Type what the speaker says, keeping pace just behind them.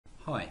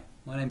Hi,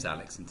 my name's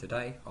Alex and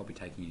today I'll be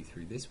taking you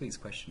through this week's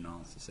question and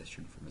answer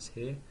session from us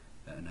here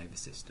at Unova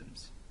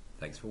Systems.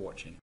 Thanks for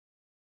watching.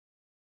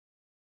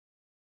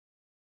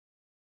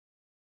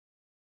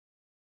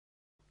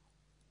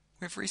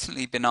 We've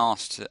recently been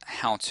asked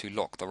how to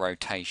lock the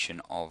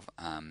rotation of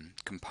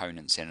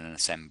components in an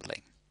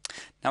assembly.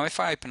 Now if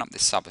I open up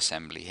this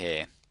sub-assembly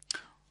here,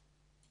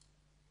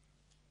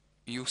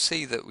 you'll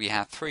see that we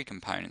have three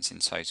components in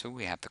total.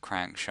 We have the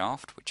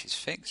crankshaft, which is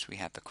fixed, we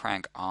have the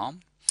crank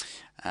arm,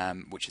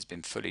 which has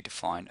been fully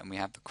defined, and we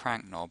have the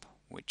crank knob,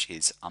 which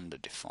is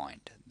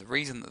underdefined. The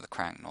reason that the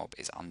crank knob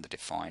is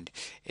underdefined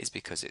is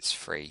because it's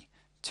free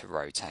to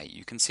rotate.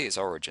 You can see its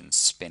origin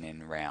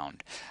spinning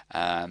round.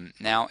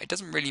 Now it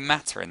doesn't really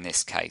matter in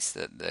this case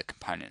that the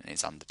component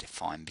is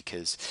underdefined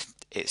because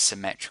it's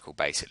symmetrical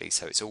basically,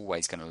 so it's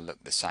always going to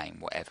look the same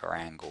whatever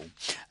angle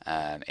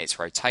it's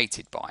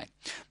rotated by.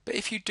 But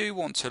if you do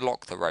want to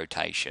lock the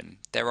rotation,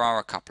 there are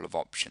a couple of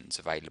options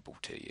available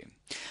to you.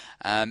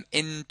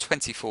 In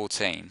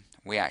 2014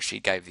 we actually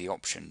gave the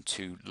option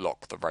to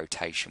lock the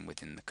rotation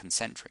within the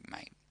concentric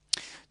mate.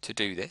 To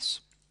do this,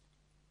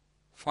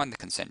 find the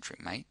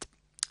concentric mate,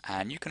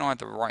 and you can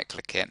either right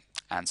click it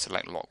and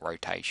select lock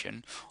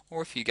rotation,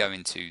 or if you go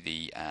into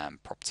the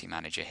property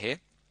manager here,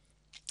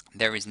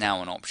 there is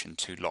now an option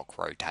to lock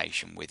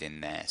rotation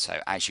within there.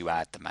 So as you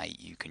add the mate,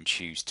 you can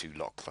choose to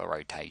lock the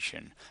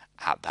rotation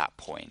at that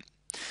point.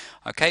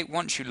 Okay,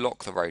 once you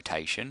lock the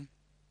rotation,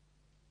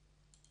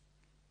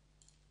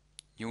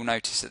 you'll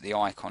notice that the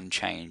icon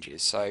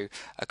changes. So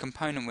a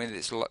component with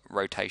its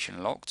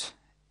rotation locked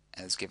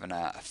has given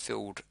a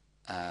filled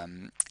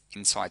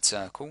inside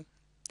circle,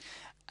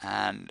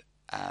 and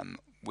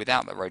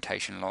without the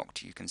rotation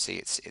locked, you can see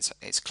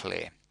it's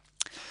clear.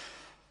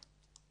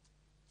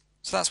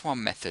 So that's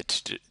one method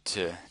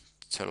to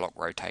lock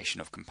rotation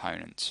of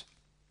components.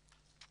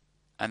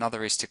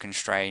 Another is to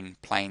constrain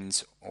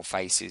planes or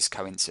faces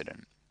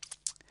coincident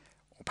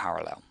or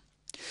parallel.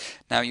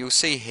 Now you'll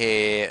see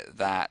here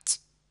that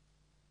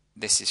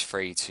this is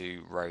free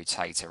to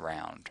rotate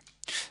around.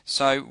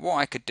 So what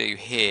I could do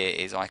here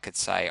is I could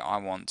say I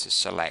want to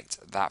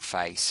select that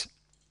face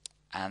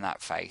and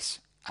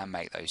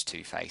make those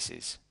two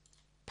faces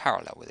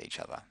parallel with each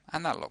other,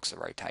 and that locks the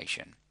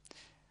rotation.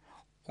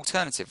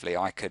 Alternatively,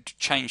 I could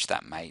change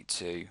that mate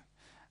to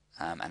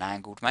an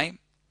angled mate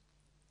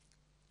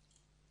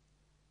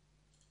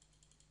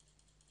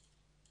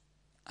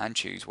and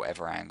choose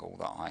whatever angle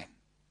that I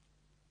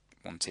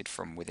wanted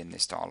from within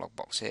this dialog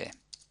box here.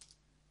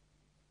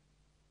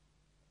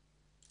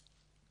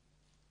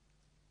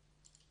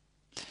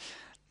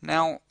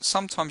 Now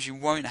sometimes you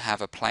won't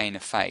have a plane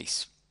of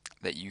face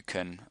that you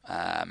can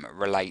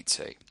relate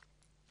to.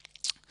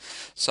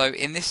 So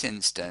in this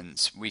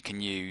instance we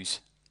can use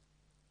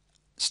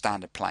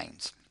standard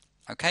planes.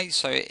 Okay,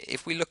 so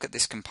if we look at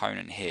this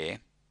component here,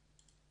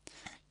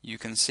 you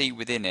can see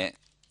within it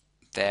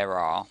there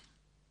are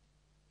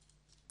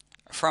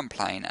a front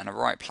plane and a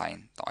right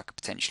plane that I could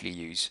potentially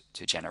use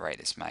to generate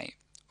this mate.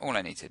 All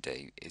I need to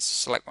do is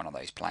select one of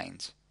those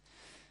planes,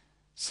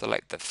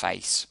 select the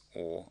face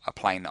or a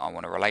plane that I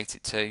want to relate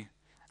it to,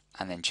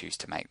 and then choose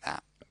to make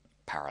that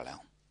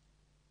parallel.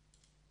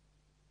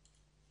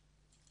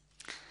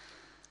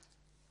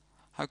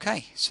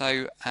 Okay,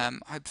 so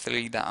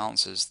hopefully that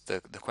answers the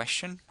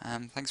question.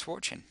 Thanks for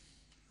watching.